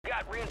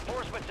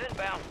Reinforcements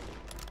inbound.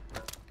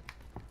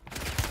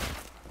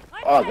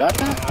 Oh, I got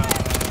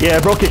that? Yeah, I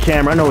broke your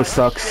camera. I know it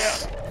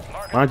sucks.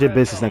 Mind your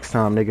business next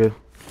time, nigga.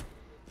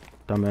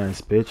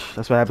 Dumbass bitch.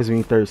 That's what happens when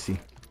you're thirsty.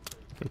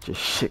 Get your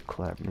shit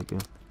clapped,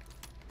 nigga.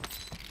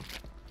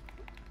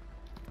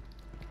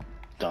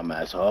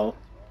 Dumbass hoe.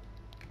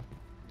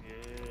 Yeah.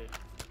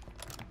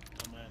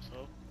 Dumbass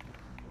hoe.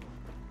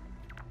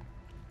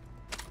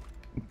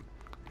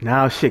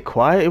 Now shit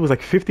quiet. It was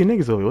like 50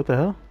 niggas over here. What the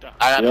hell?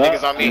 I got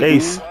niggas on me.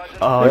 Ace.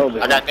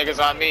 I got niggas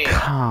on me.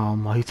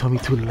 Come on, you told me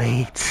too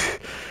late.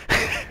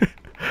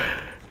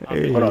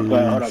 Hey. Hold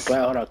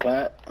on,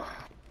 clap.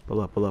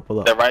 Pull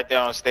up. They're right there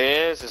on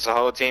stairs. It's a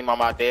whole team on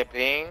my dead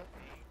ping.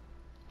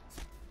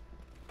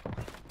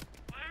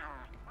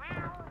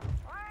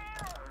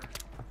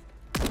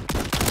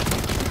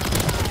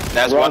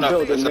 That's one of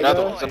them. There's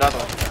another one. There's another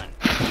one.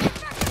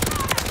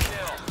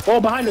 Oh,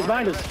 behind us.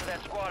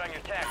 That squad on your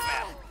attack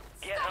map.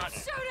 Get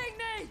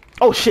hunting.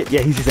 Oh shit,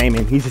 yeah, he's just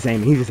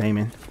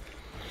aiming.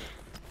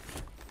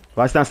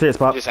 Watch downstairs,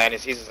 Pop. He's an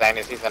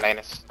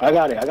anus. I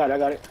got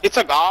it. He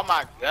took all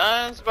my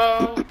guns,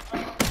 bro.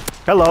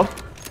 Hello.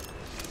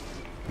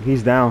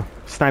 He's down.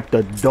 Sniped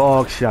the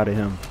dog shit out of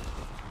him.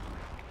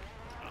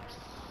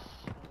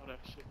 Oh, that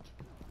shit.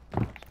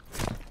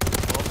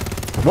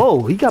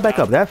 Whoa, he got back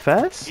up that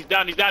fast? He's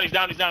down.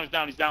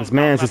 This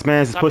man's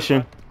is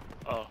pushing.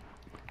 Oh.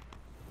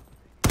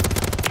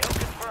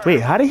 Wait,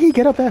 how did he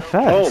get up that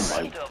Oh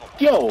fast? my,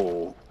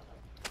 yo.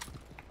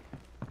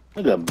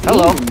 Look at that.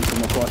 Hello.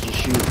 From across the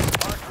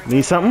shoot.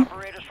 Need something?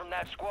 Operators from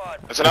that squad.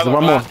 There's There's another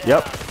one more. behind.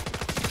 Yep.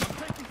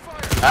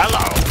 Hello.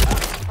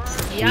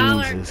 Y'all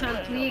are Jesus.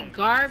 complete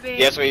garbage.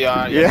 Yes, we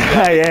are.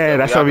 Yeah,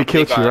 that's how we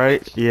killed you,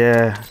 garbage. right?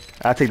 Yeah.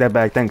 I'll take that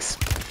back, thanks.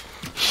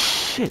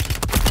 Shit.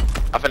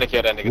 I'm finna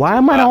kill that nigga. Why too,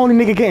 am I the bro. only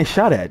nigga getting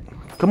shot at?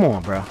 Come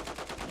on, bro.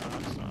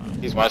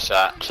 He's one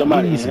shot.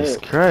 Somebody Jesus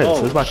hit. Christ, I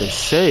Oh, was about to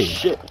say.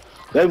 Shit.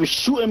 They was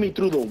shooting me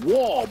through the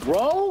wall,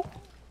 bro.